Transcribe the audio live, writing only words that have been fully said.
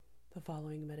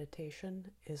following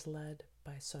meditation is led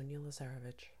by Sonia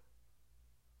Lazarevich.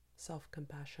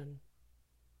 Self-compassion.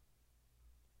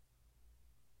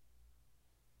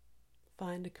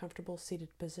 Find a comfortable seated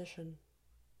position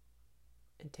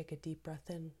and take a deep breath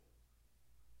in.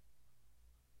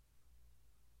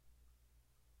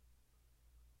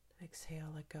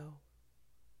 Exhale, let go.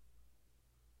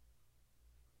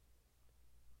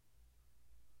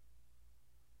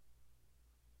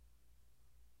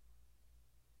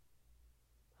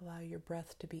 Allow your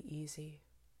breath to be easy.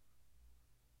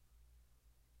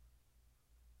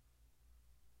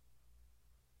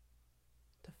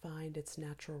 To find its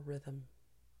natural rhythm.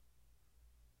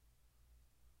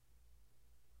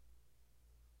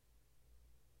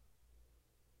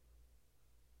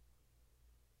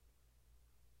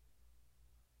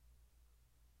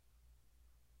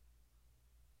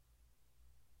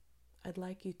 I'd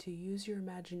like you to use your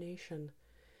imagination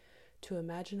to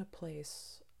imagine a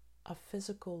place, a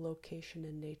physical location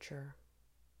in nature,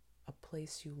 a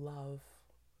place you love,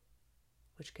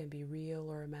 which can be real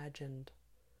or imagined,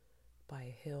 by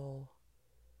a hill,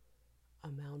 a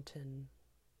mountain,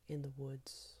 in the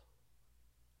woods,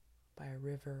 by a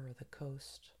river or the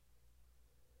coast.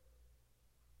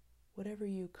 Whatever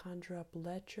you conjure up,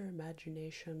 let your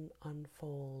imagination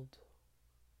unfold.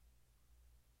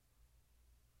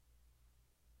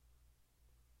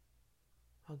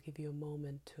 I'll give you a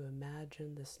moment to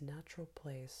imagine this natural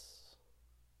place,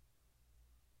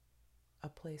 a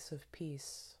place of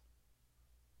peace,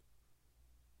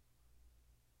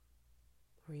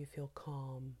 where you feel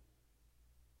calm.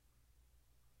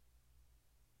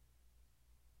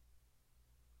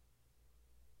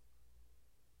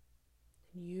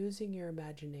 And using your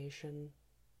imagination,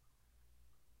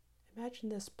 imagine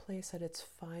this place at its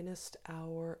finest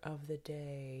hour of the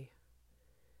day,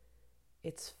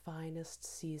 its finest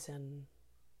season,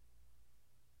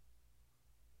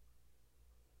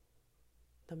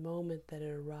 the moment that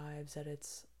it arrives at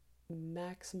its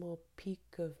maximal peak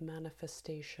of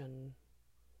manifestation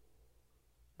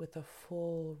with a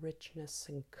full richness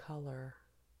and color.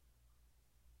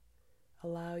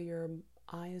 Allow your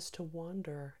eyes to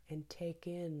wander and take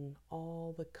in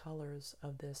all the colors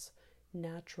of this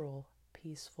natural,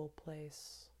 peaceful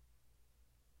place.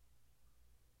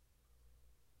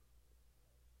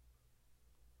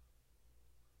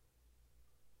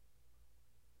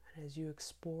 And as you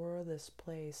explore this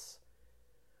place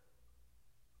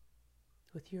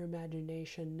with your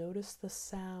imagination, notice the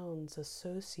sounds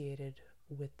associated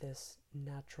with this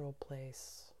natural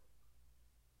place.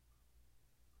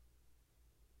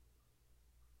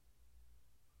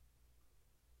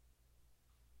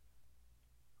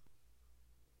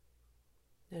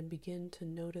 And begin to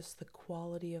notice the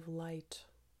quality of light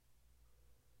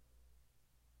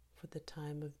for the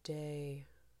time of day.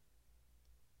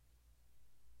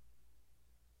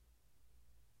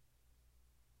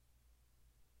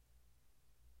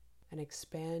 And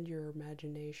expand your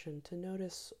imagination to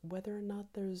notice whether or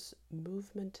not there's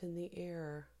movement in the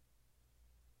air.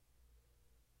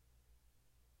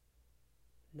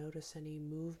 Notice any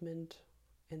movement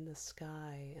in the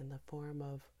sky in the form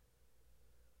of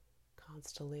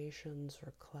constellations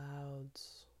or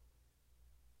clouds.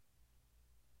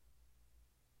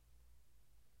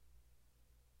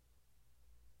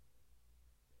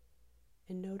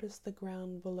 And notice the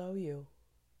ground below you,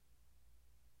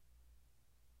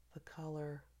 the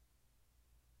color,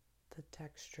 the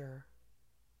texture,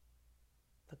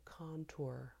 the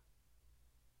contour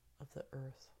of the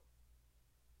earth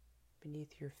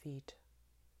beneath your feet.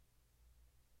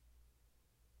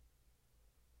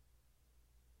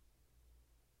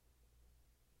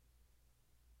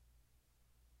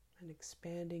 And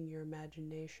expanding your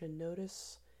imagination,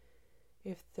 notice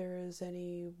if there is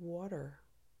any water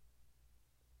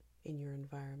in your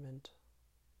environment.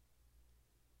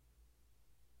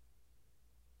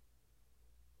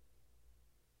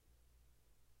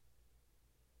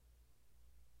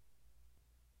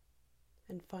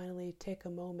 And finally, take a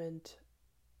moment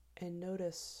and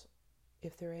notice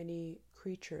if there are any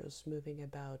creatures moving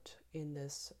about in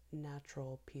this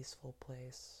natural, peaceful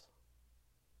place.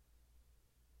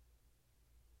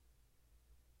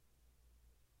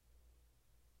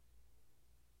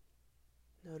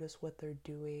 Notice what they're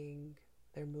doing,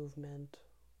 their movement,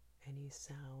 any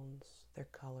sounds, their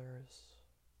colors.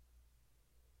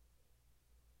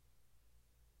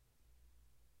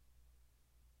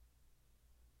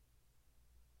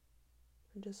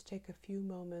 And just take a few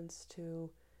moments to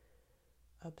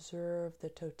observe the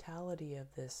totality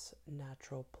of this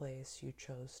natural place you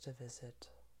chose to visit.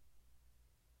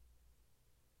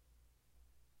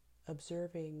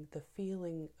 Observing the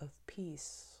feeling of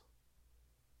peace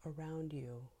around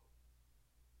you.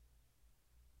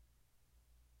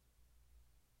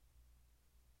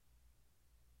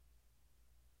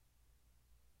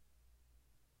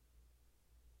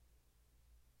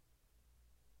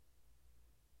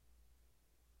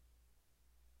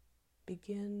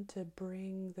 Begin to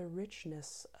bring the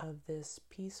richness of this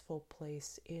peaceful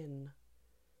place in,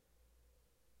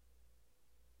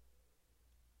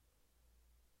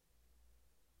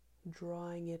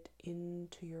 drawing it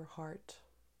into your heart,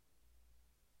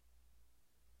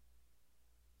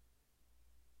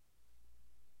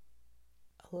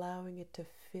 allowing it to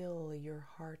fill your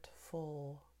heart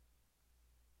full.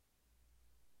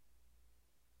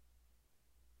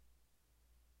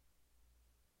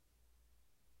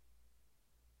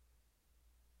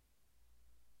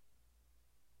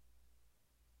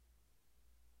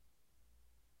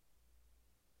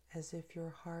 As if your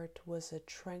heart was a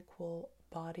tranquil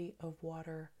body of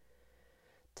water.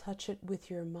 Touch it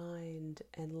with your mind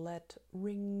and let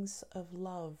rings of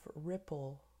love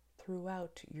ripple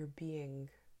throughout your being.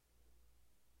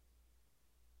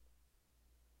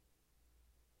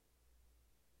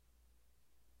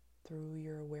 Through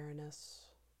your awareness,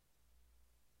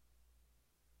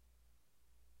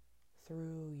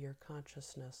 through your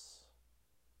consciousness,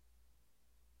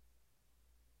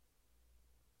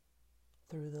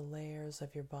 through the layers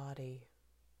of your body.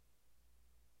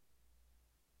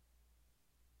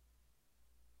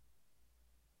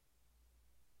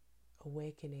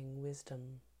 Awakening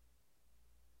wisdom.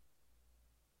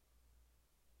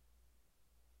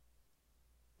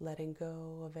 Letting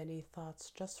go of any thoughts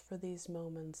just for these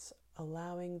moments,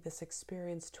 allowing this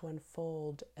experience to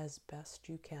unfold as best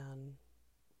you can.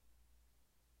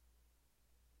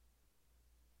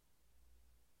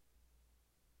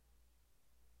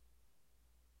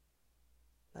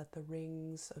 Let the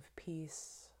rings of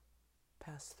peace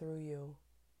pass through you.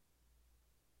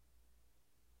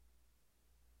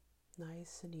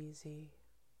 Nice and easy.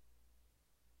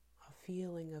 A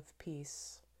feeling of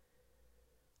peace.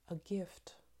 A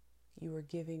gift you are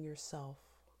giving yourself.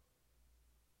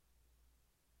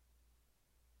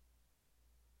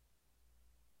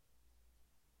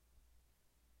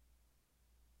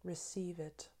 Receive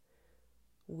it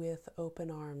with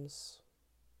open arms.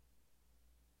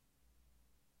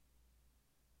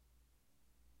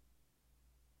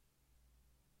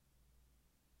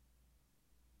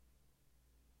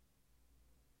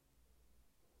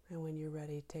 And when you're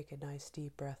ready, take a nice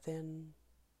deep breath in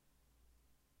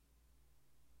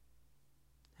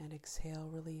and exhale,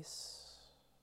 release.